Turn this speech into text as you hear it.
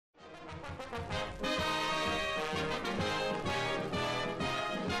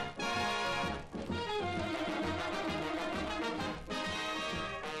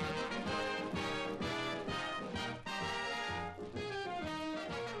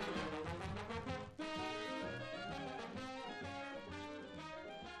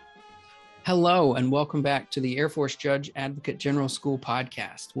Hello, and welcome back to the Air Force Judge Advocate General School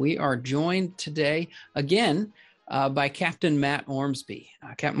podcast. We are joined today again by Captain Matt Ormsbee.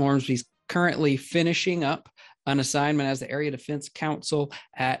 Captain Ormsbee is currently finishing up an assignment as the Area Defense Counsel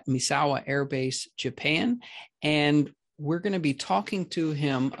at Misawa Air Base, Japan. And we're going to be talking to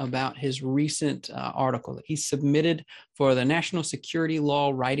him about his recent article that he submitted for the National Security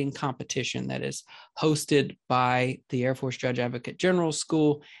Law Writing Competition that is hosted by the Air Force Judge Advocate General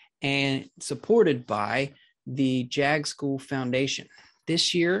School and supported by the JAG School Foundation.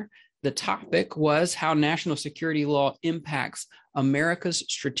 This year, the topic was how national security law impacts America's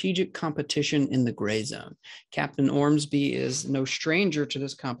strategic competition in the gray zone. Captain Ormsbee is no stranger to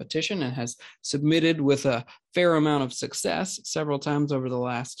this competition and has submitted with a fair amount of success several times over the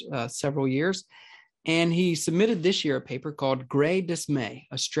last several years. And he submitted this year a paper called Gray Dismay,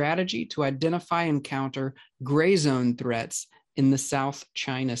 a strategy to identify and counter gray zone threats in the South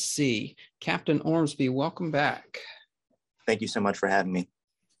China Sea. Captain Ormsbee, welcome back. Thank you so much for having me.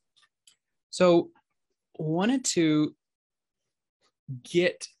 So wanted to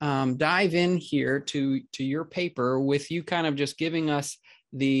dive in here to your paper with you kind of just giving us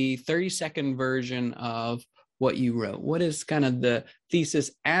the 30-second version of what you wrote. What is kind of the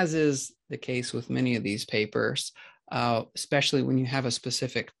thesis, as is the case with many of these papers, especially when you have a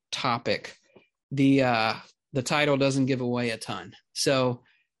specific topic? The title doesn't give away a ton. So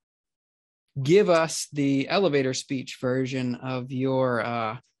give us the elevator speech version of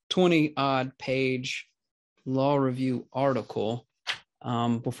your 20-odd page law review article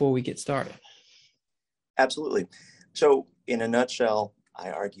before we get started. Absolutely. So in a nutshell,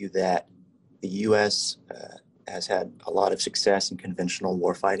 I argue that the U.S. Has had a lot of success in conventional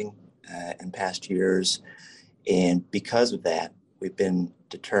warfighting in past years. And because of that, we've been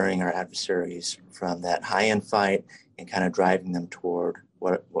deterring our adversaries from that high-end fight and kind of driving them toward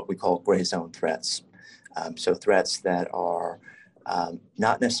what we call gray zone threats. So threats that are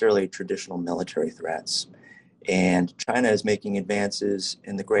not necessarily traditional military threats. And China is making advances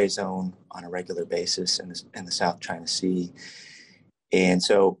in the gray zone on a regular basis in the South China Sea. And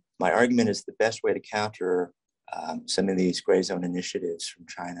so my argument is the best way to counter some of these gray zone initiatives from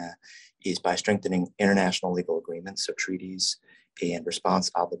China is by strengthening international legal agreements, so treaties and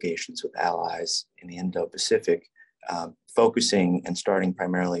response obligations with allies in the Indo-Pacific, focusing and starting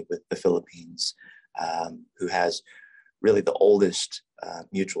primarily with the Philippines, who has really the oldest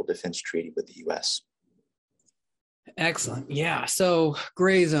mutual defense treaty with the U.S. Excellent. Yeah. So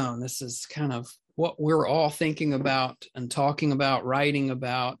gray zone, this is kind of what we're all thinking about and talking about, writing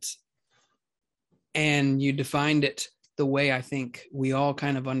about. And you defined it the way I think we all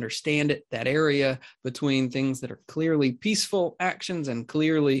kind of understand it, that area between things that are clearly peaceful actions and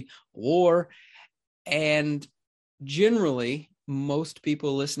clearly war. And generally, most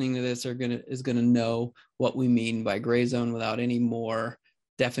people listening to this is gonna know what we mean by gray zone without any more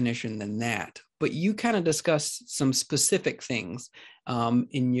definition than that. But you kind of discussed some specific things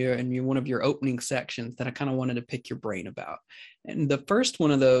in one of your opening sections that I kind of wanted to pick your brain about. And the first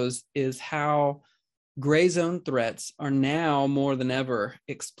one of those is how gray zone threats are now more than ever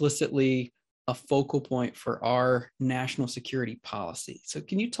explicitly a focal point for our national security policy. So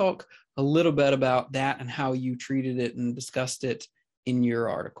can you talk a little bit about that and how you treated it and discussed it in your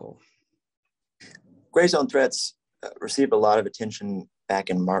article? Gray zone threats received a lot of attention back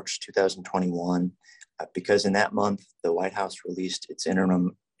in March 2021 because in that month, the White House released its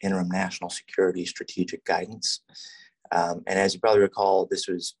interim national security strategic guidance. And as you probably recall, this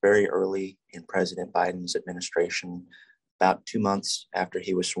was very early in President Biden's administration, about 2 months after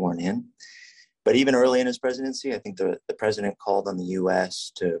he was sworn in. But even early in his presidency, I think the president called on the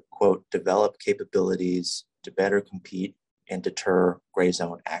U.S. to, quote, develop capabilities to better compete and deter gray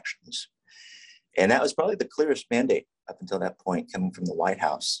zone actions. And that was probably the clearest mandate up until that point coming from the White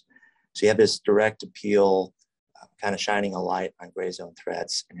House. So you have this direct appeal, kind of shining a light on gray zone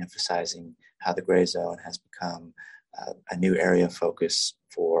threats and emphasizing how the gray zone has become a new area of focus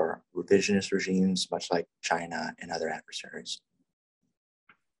for revisionist regimes, much like China and other adversaries.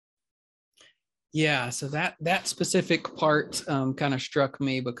 Yeah, so that specific part kind of struck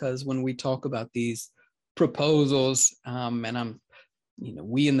me because when we talk about these proposals, and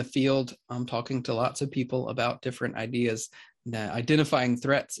we in the field, I'm talking to lots of people about different ideas, identifying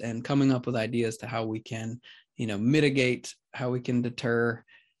threats and coming up with ideas to how we can, mitigate, how we can deter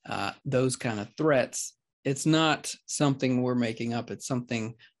those kind of threats. It's not something we're making up. It's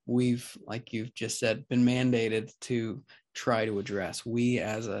something we've, like you've just said, been mandated to try to address, we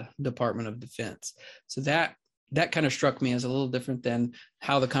as a Department of Defense. So that that kind of struck me as a little different than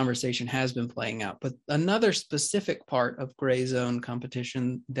how the conversation has been playing out. But another specific part of gray zone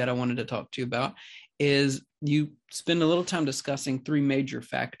competition that I wanted to talk to you about is you spend a little time discussing three major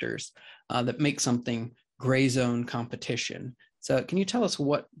factors that make something gray zone competition. So can you tell us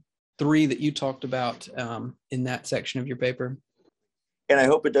what three that you talked about in that section of your paper? And I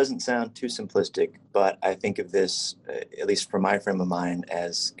hope it doesn't sound too simplistic, but I think of this, at least from my frame of mind,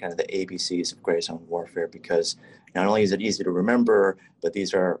 as kind of the ABCs of gray zone warfare, because not only is it easy to remember, but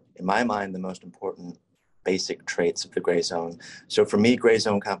these are, in my mind, the most important basic traits of the gray zone. So for me, gray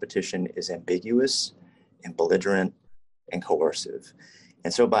zone competition is ambiguous and belligerent and coercive.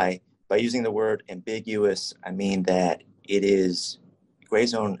 And so by using the word ambiguous, I mean that it is gray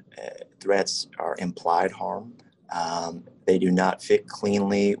zone threats are implied harm. They do not fit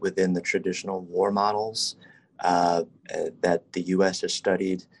cleanly within the traditional war models that the U.S. has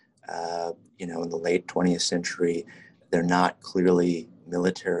studied, in the late 20th century. They're not clearly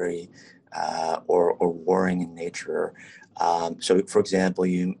military or warring in nature. So, for example,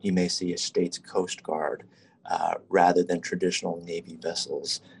 you may see a state's Coast Guard rather than traditional Navy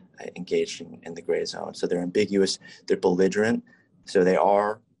vessels engaged in the gray zone. So they're ambiguous, they're belligerent, so they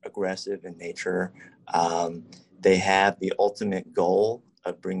are aggressive in nature. They have the ultimate goal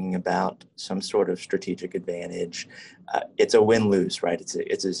of bringing about some sort of strategic advantage. It's a win-lose, right?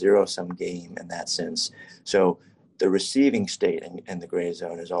 It's a zero-sum game in that sense. So the receiving state in the gray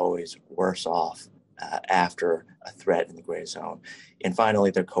zone is always worse off after a threat in the gray zone. And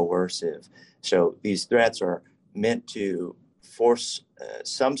finally, they're coercive. So these threats are meant to force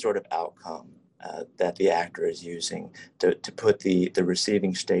some sort of outcome that the actor is using to put the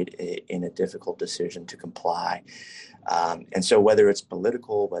receiving state in a difficult decision to comply. And so whether it's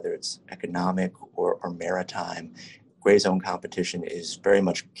political, whether it's economic or maritime, gray zone competition is very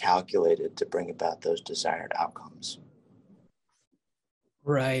much calculated to bring about those desired outcomes.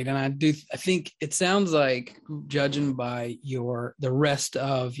 Right. And I think it sounds like, judging by the rest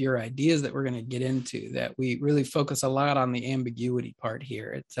of your ideas that we're going to get into, that we really focus a lot on the ambiguity part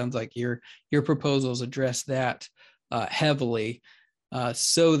here. It sounds like your proposals address that heavily,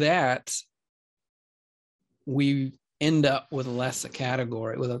 so that we end up with less a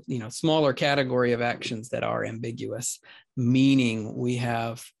category, with a smaller category of actions that are ambiguous, meaning we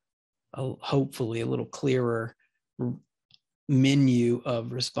have hopefully a little clearer menu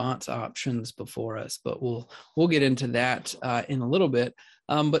of response options before us. But we'll get into that in a little bit.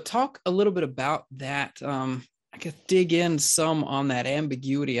 But talk a little bit about that. I guess dig in some on that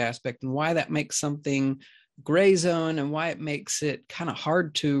ambiguity aspect and why that makes something gray zone and why it makes it kind of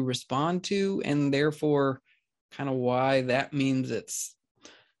hard to respond to, and therefore kind of why that means it's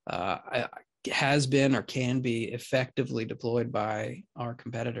has been or can be effectively deployed by our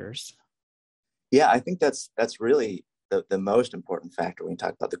competitors. Yeah, I think that's really the most important factor when you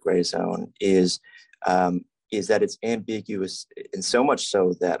talk about the gray zone is that it's ambiguous, and so much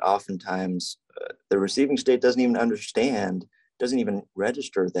so that oftentimes the receiving state doesn't even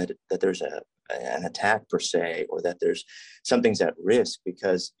register that there's an attack per se, or that there's something's at risk,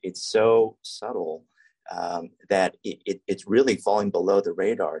 because it's so subtle that it's really falling below the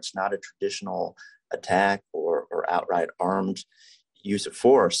radar. It's not a traditional attack or outright armed use of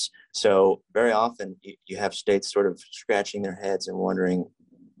force. So very often you have states sort of scratching their heads and wondering,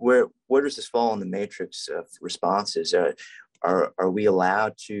 where does this fall in the matrix of responses? Are we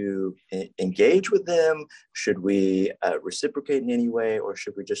allowed to engage with them? Should we reciprocate in any way, or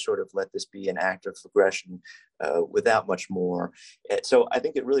should we just sort of let this be an act of aggression without much more? So I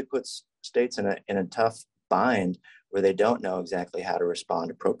think it really puts states in a tough bind where they don't know exactly how to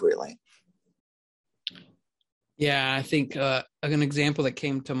respond appropriately. Yeah, I think an example that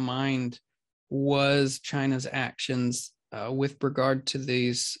came to mind was China's actions with regard to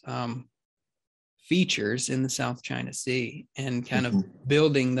these features in the South China Sea, and kind of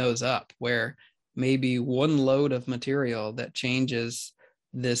building those up, where maybe one load of material that changes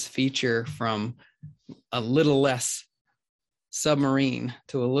this feature from a little less submarine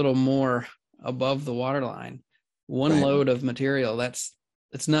to a little more above the waterline. One Right. load of material,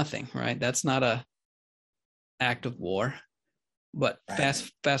 it's nothing, right? That's not a act of war. But Right.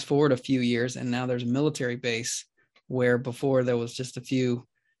 fast forward a few years, and now there's a military base where before there was just a few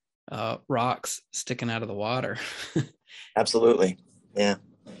rocks sticking out of the water. Absolutely. Yeah,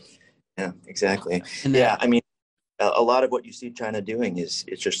 exactly. And Yeah, I mean, a lot of what you see China doing is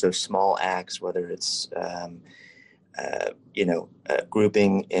just those small acts, whether it's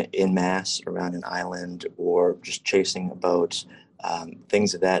grouping in mass around an island, or just chasing a boat,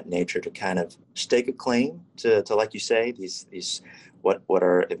 things of that nature, to kind of stake a claim to like you say, these what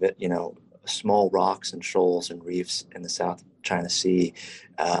are small rocks and shoals and reefs in the South China Sea.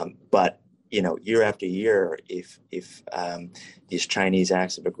 But year after year, if these Chinese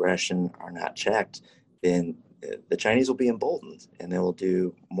acts of aggression are not checked, then the Chinese will be emboldened and they will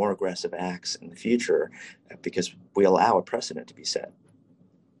do more aggressive acts in the future because we allow a precedent to be set.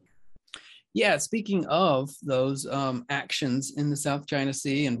 Yeah, speaking of those actions in the South China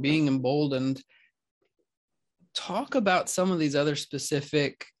Sea and being emboldened, talk about some of these other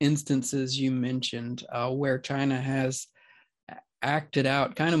specific instances you mentioned where China has acted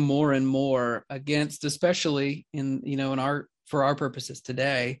out kind of more and more against, especially for our purposes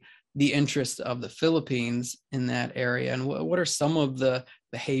today, the interests of the Philippines in that area. And what are some of the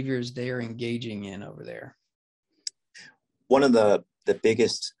behaviors they are engaging in over there? One of the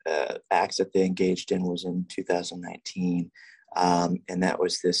biggest acts that they engaged in was in 2019. And that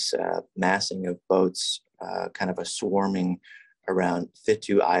was this massing of boats, kind of a swarming around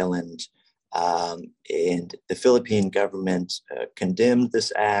Fitu Island. And the Philippine government condemned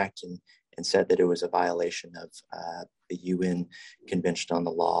this act and said that it was a violation of the UN Convention on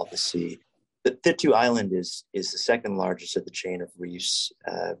the Law of the Sea. The Fitu Island is the second largest of the chain of reefs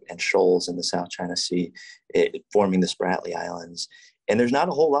and shoals in the South China Sea, forming the Spratly Islands. And there's not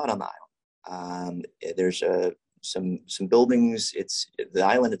a whole lot on the island. There's some buildings. The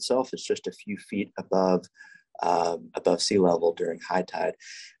island itself is just a few feet above sea level during high tide,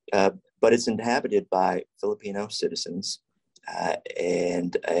 but it's inhabited by Filipino citizens.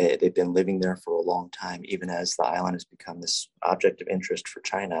 And they've been living there for a long time, even as the island has become this object of interest for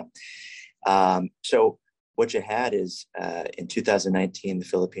China. So what you had is in 2019, the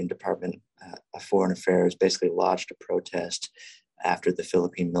Philippine Department of Foreign Affairs basically lodged a protest after the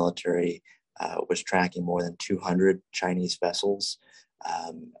Philippine military was tracking more than 200 Chinese vessels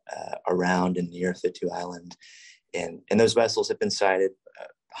around and near Fitu Island. And those vessels have been sighted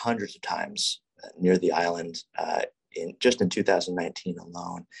hundreds of times near the island in 2019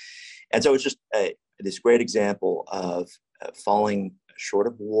 alone. And so it's just this great example of falling short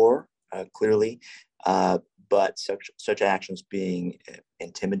of war, clearly, but such actions being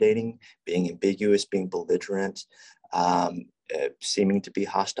intimidating, being ambiguous, being belligerent, seeming to be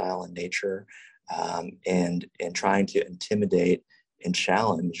hostile in nature, and trying to intimidate and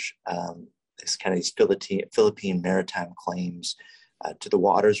challenge these Philippine maritime claims to the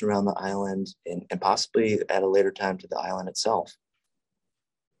waters around the island and possibly at a later time to the island itself.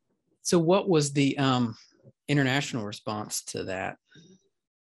 So what was the international response to that?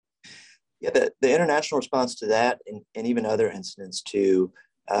 Yeah, the international response to that and even other incidents too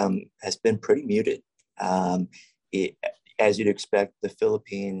has been pretty muted. As you'd expect, the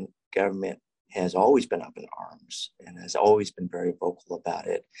Philippine government has always been up in arms and has always been very vocal about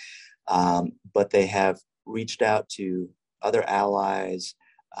it. But they have reached out to other allies,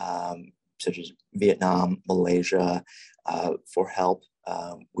 such as Vietnam, Malaysia, for help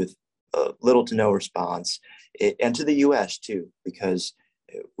with little to no response, and to the U.S. too, because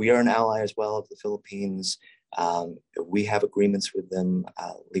we are an ally as well of the Philippines. We have agreements with them,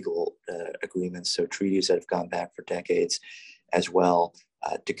 legal agreements, so treaties that have gone back for decades as well,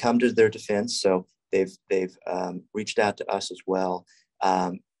 to come to their defense. So they've reached out to us as well.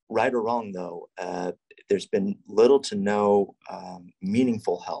 Right or wrong, though, there's been little to no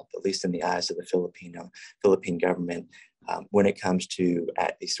meaningful help, at least in the eyes of the Philippine government, when it comes to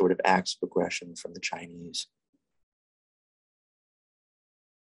these sort of acts of aggression from the Chinese.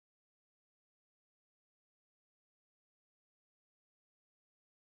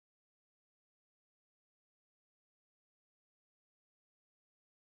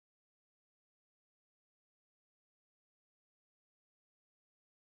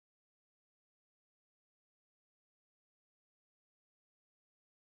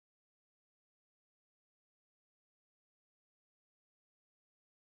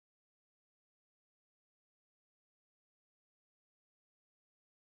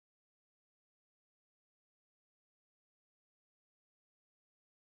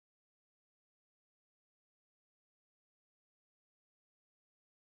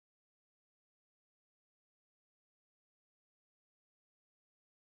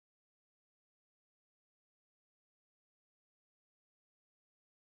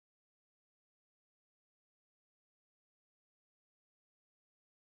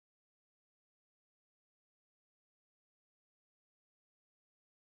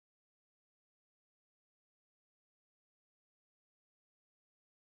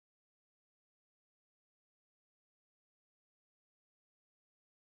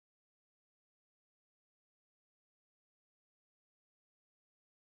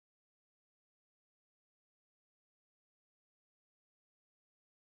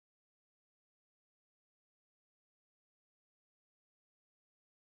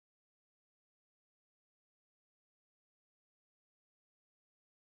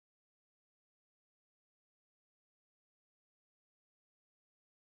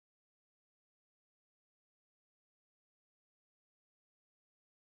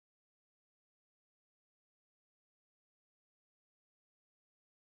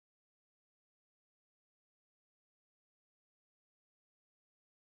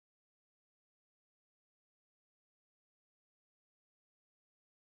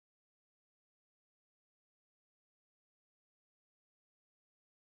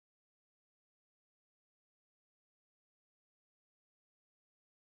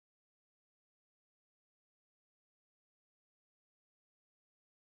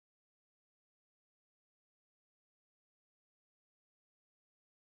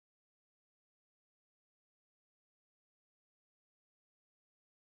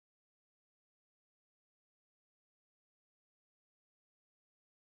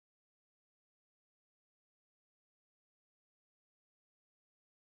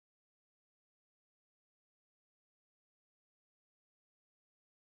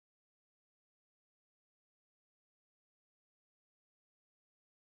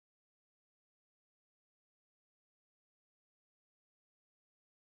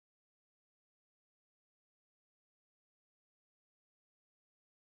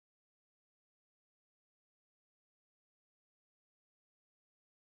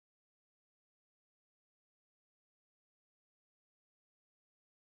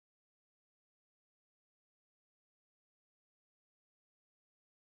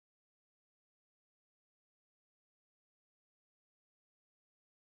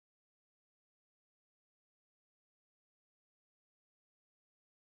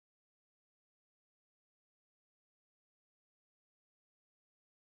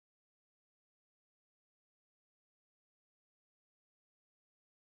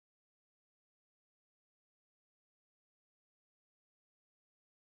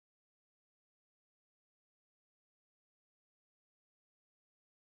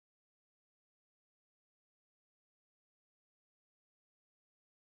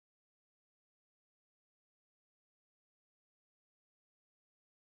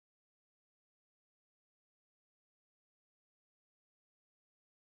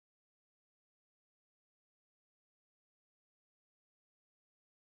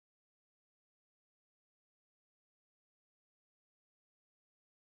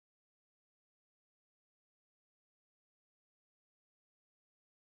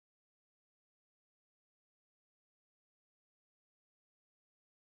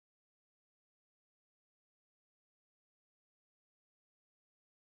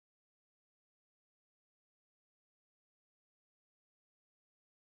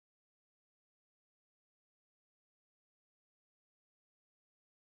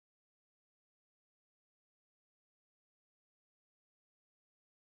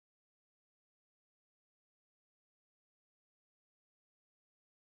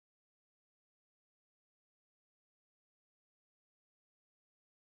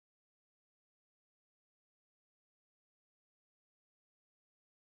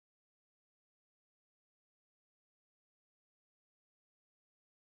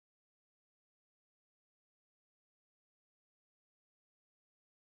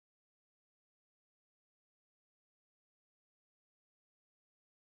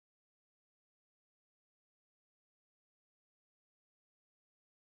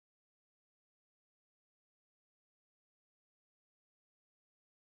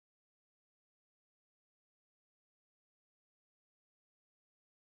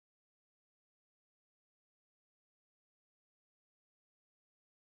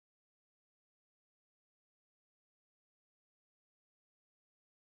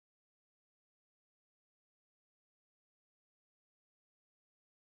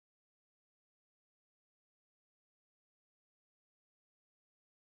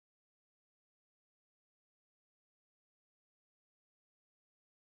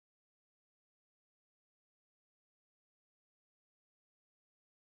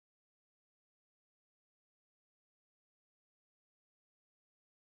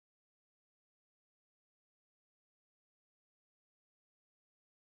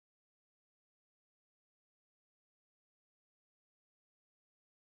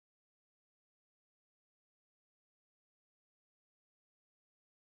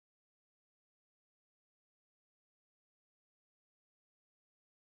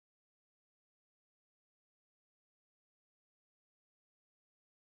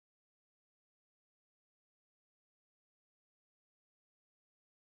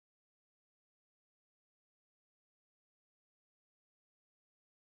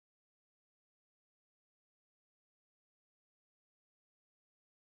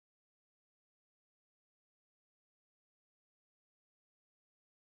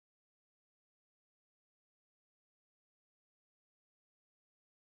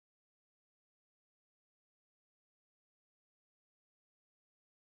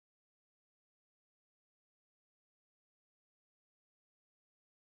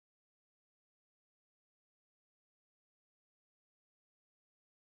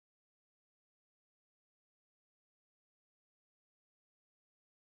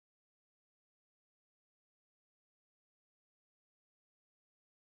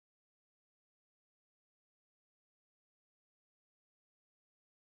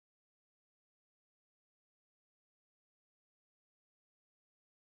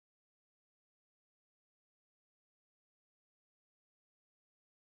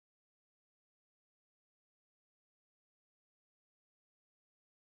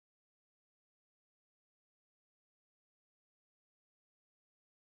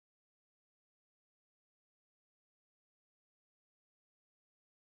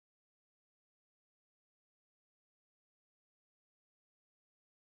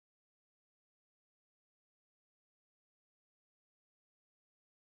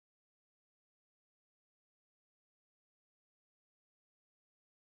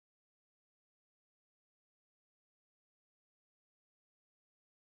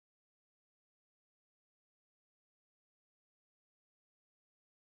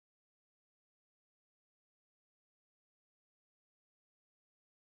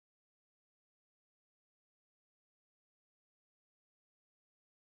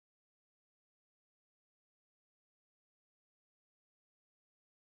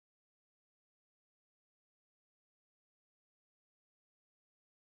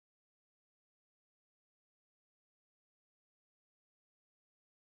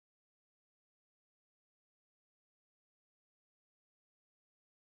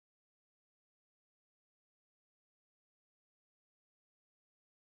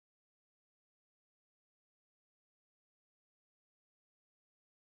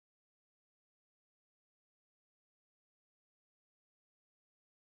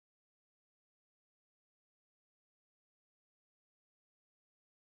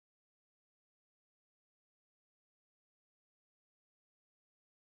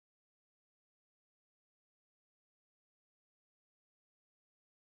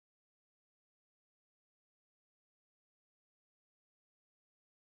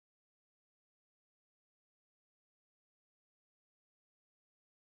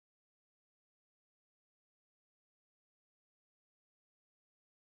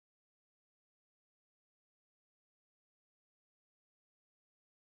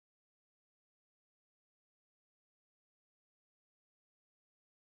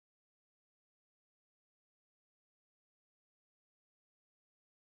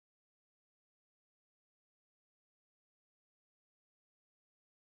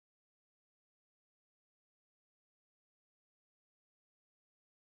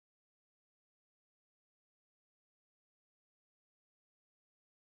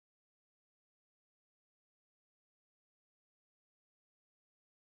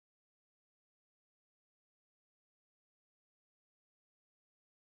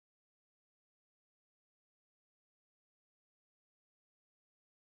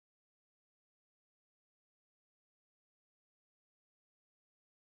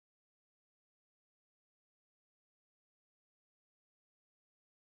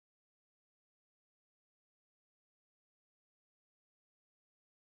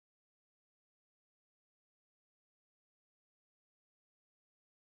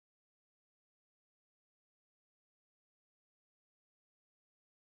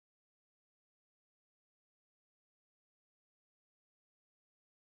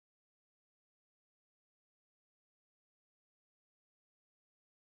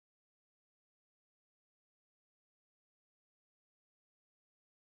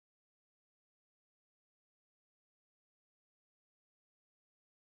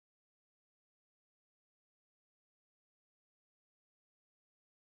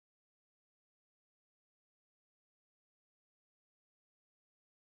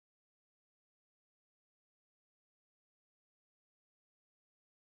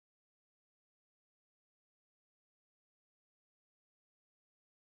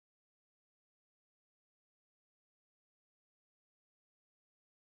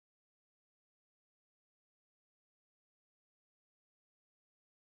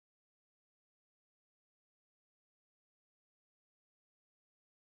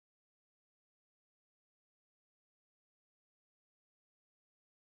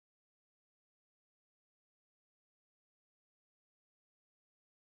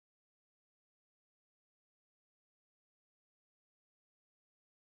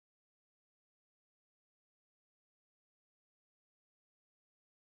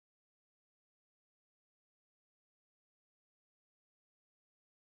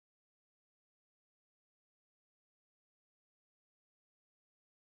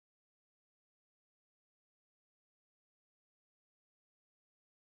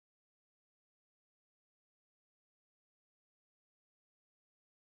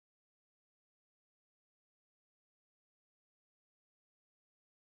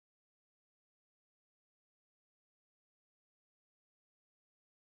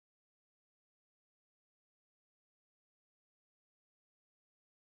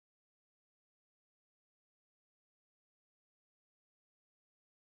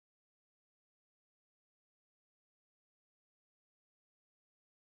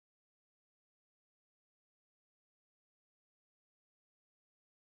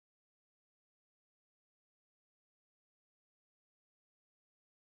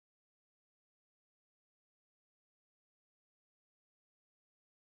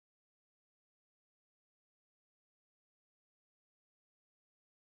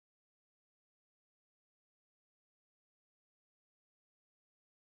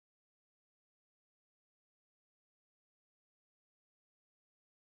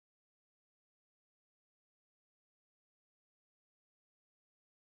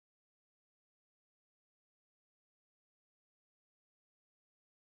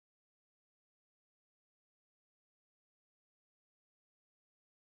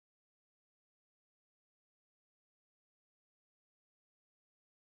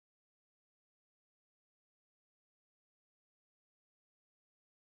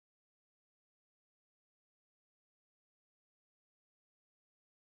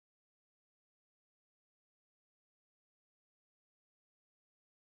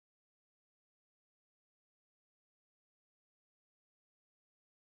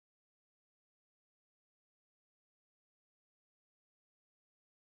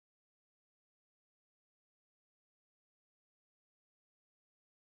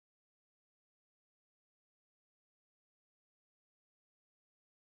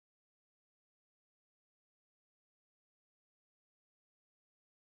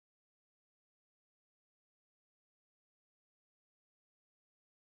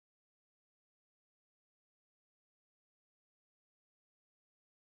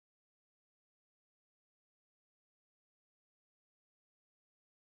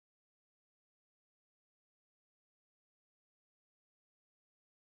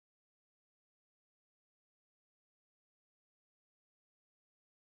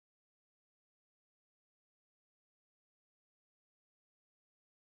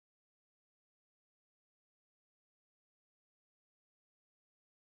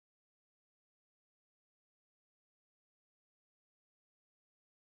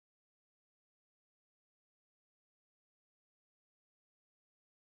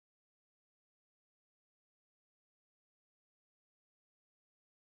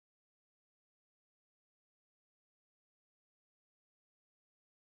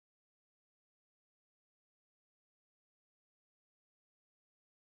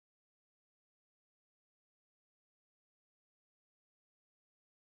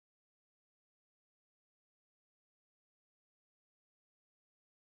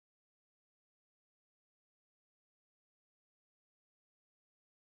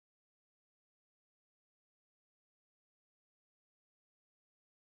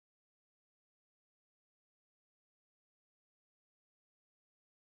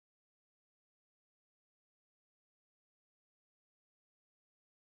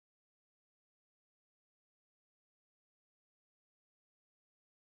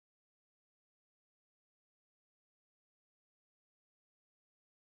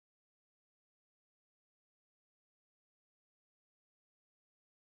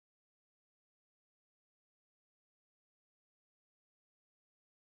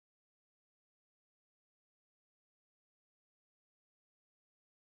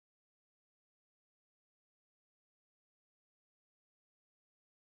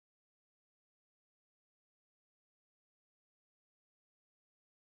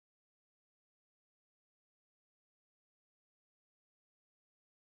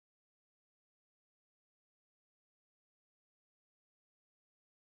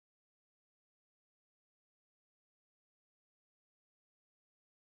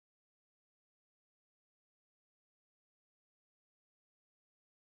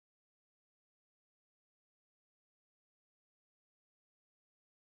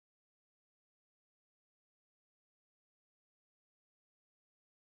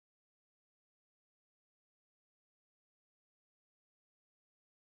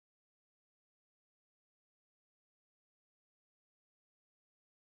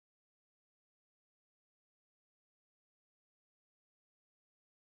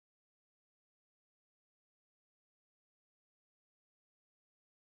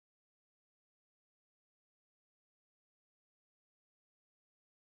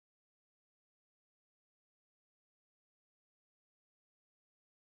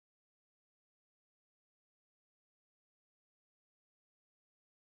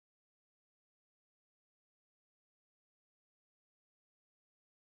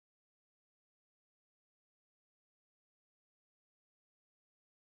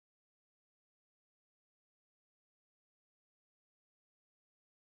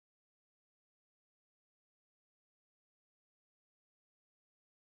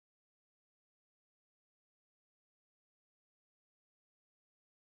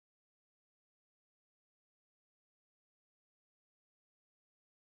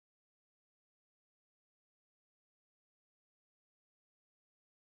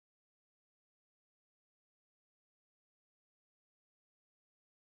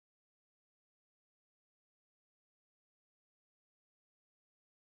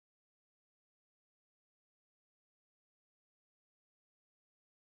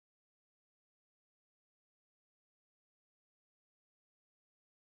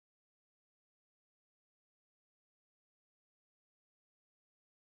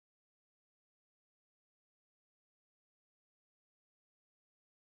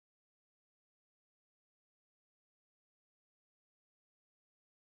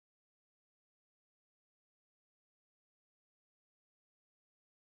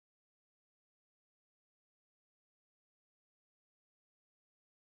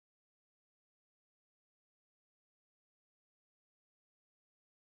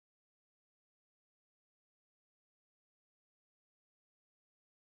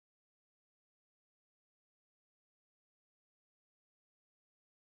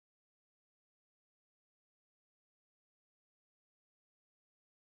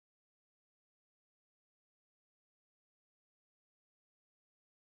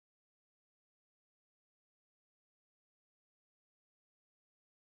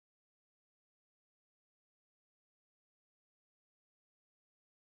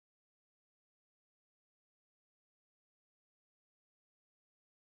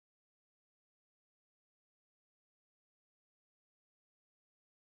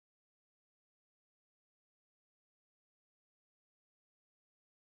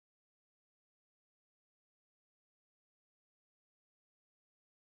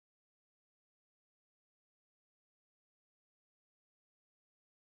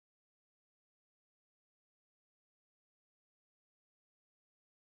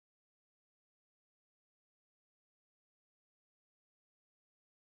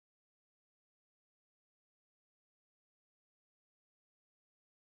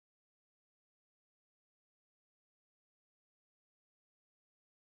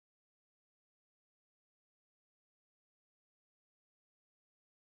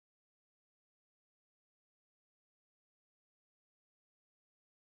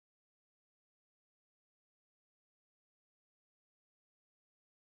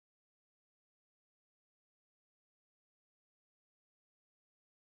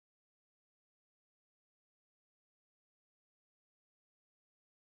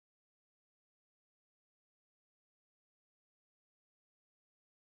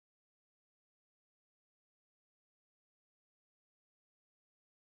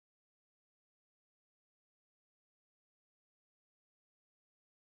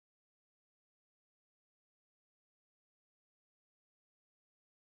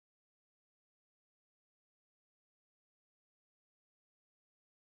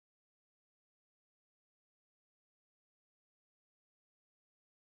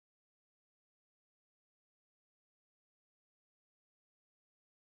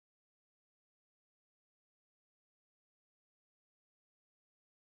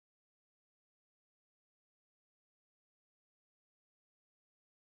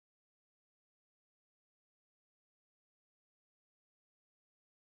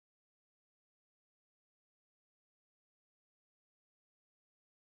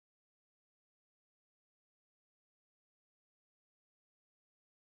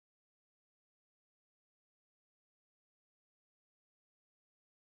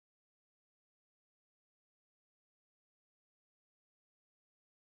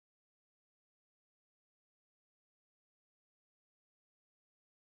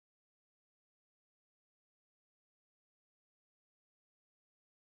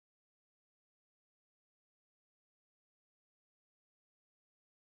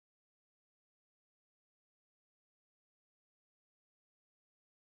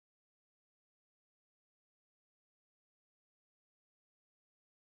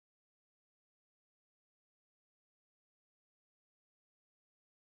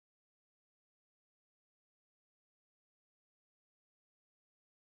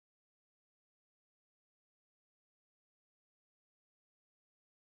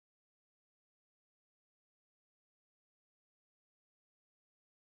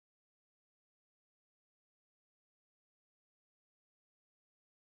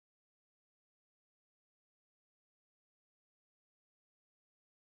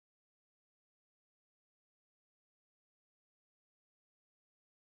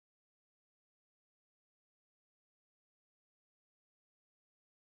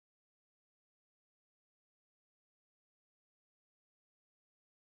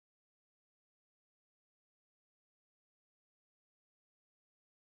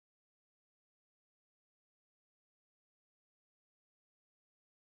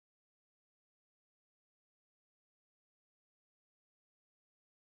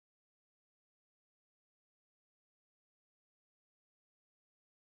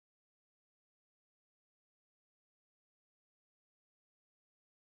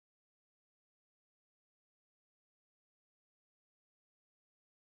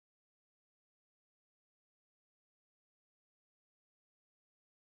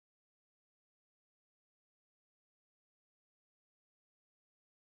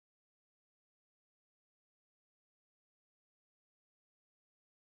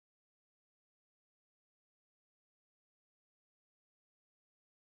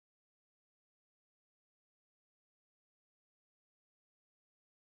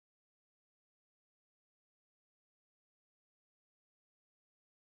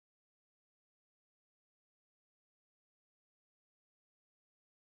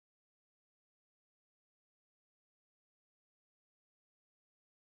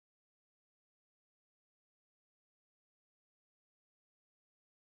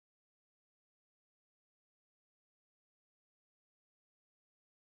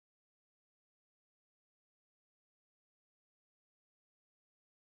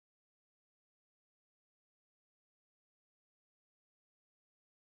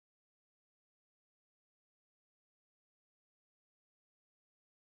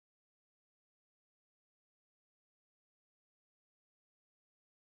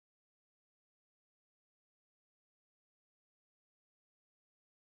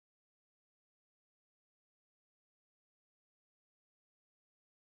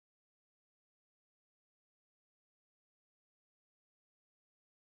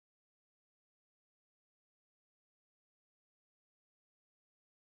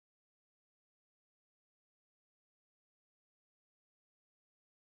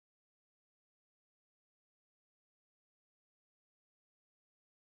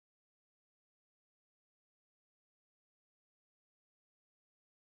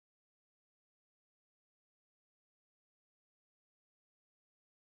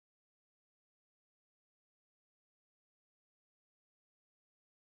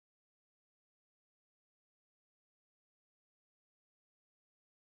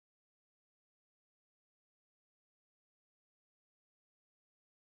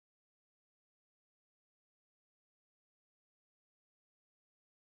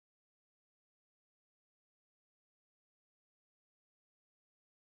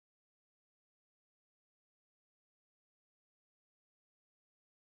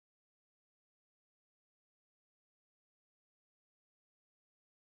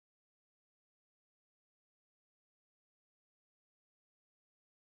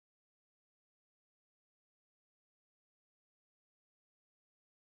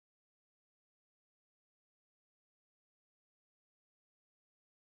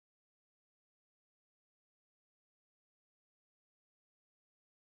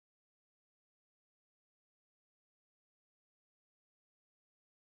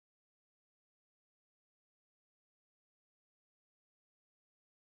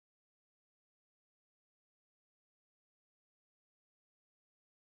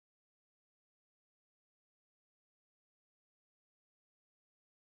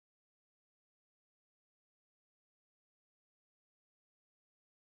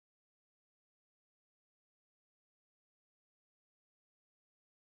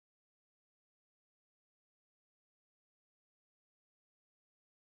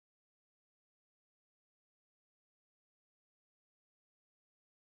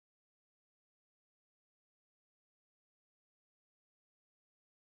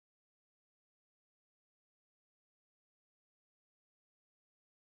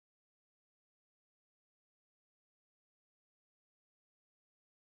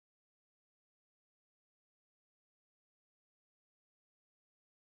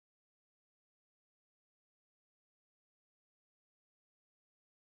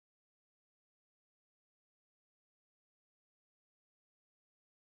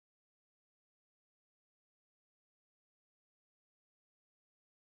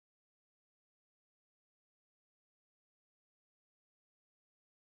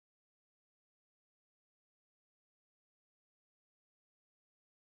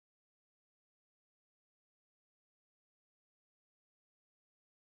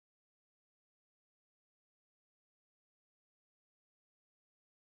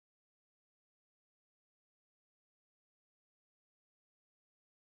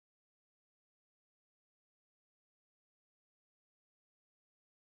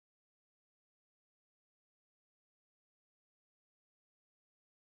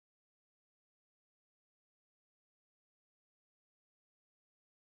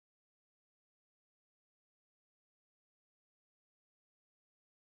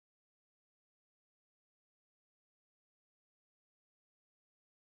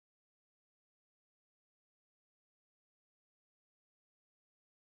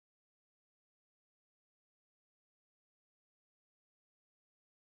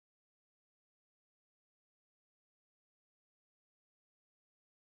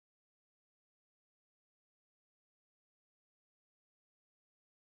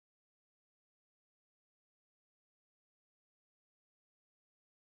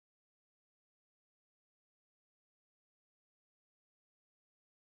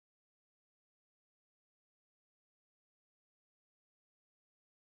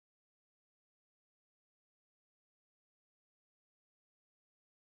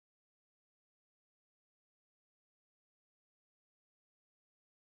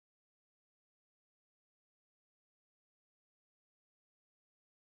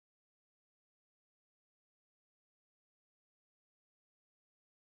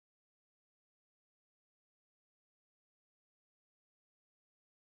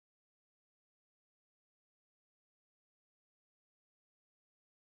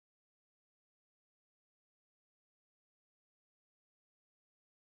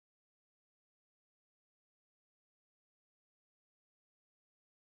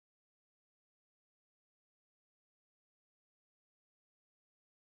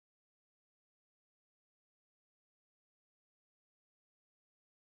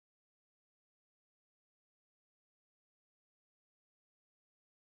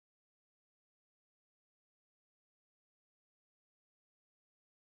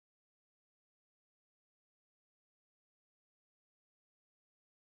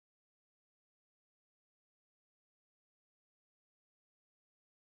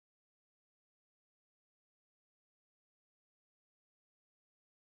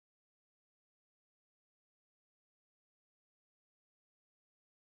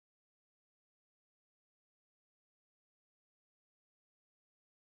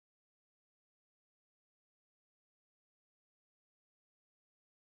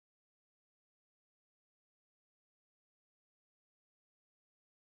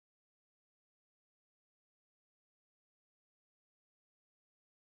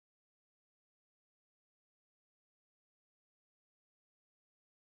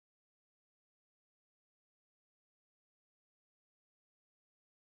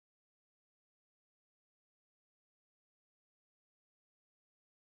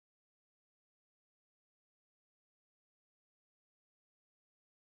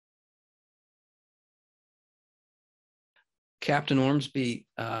 Captain Ormsbee,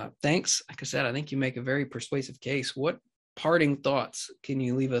 thanks. Like I said, I think you make a very persuasive case. What parting thoughts can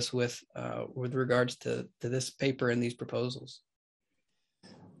you leave us with regards to this paper and these proposals?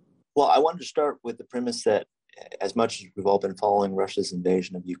 Well, I wanted to start with the premise that as much as we've all been following Russia's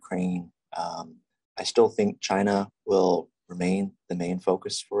invasion of Ukraine, I still think China will remain the main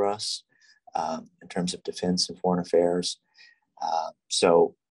focus for us in terms of defense and foreign affairs.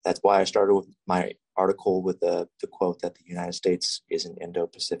 So that's why I started with my article with the quote that the United States is an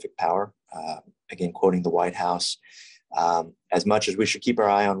Indo-Pacific power. Again, quoting the White House, as much as we should keep our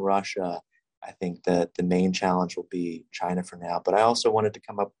eye on Russia, I think that the main challenge will be China for now. But I also wanted to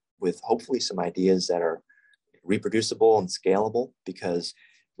come up with hopefully some ideas that are reproducible and scalable, because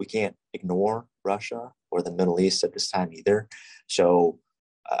we can't ignore Russia or the Middle East at this time either. So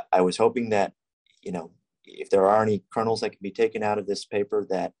I was hoping that, if there are any kernels that can be taken out of this paper,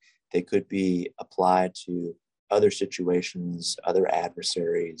 that they could be applied to other situations, other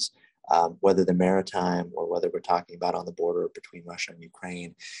adversaries, whether they're maritime or whether we're talking about on the border between Russia and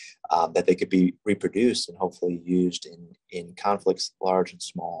Ukraine, that they could be reproduced and hopefully used in conflicts large and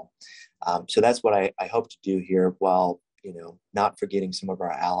small. So that's what I hope to do here, while not forgetting some of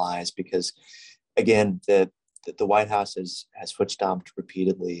our allies, because again, the White House has foot stomped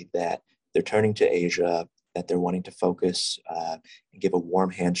repeatedly that they're turning to Asia, that they're wanting to focus and give a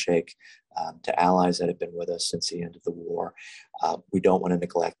warm handshake to allies that have been with us since the end of the war. We don't want to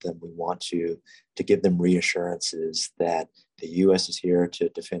neglect them. We want to give them reassurances that the U.S. is here to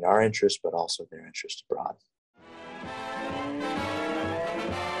defend our interests, but also their interests abroad.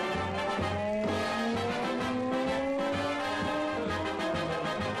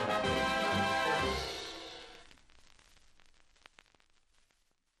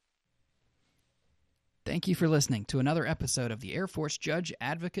 Thank you for listening to another episode of the Air Force Judge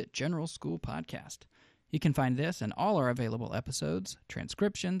Advocate General School Podcast. You can find this and all our available episodes,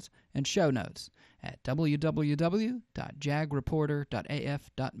 transcriptions, and show notes at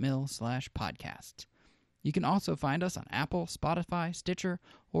www.jagreporter.af.mil/podcasts. You can also find us on Apple, Spotify, Stitcher,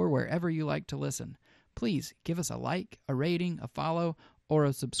 or wherever you like to listen. Please give us a like, a rating, a follow, or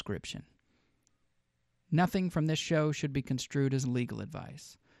a subscription. Nothing from this show should be construed as legal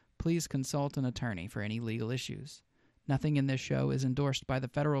advice. Please consult an attorney for any legal issues. Nothing in this show is endorsed by the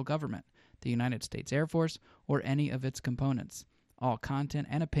federal government, the United States Air Force, or any of its components. All content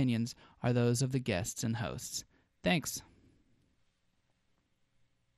and opinions are those of the guests and hosts. Thanks.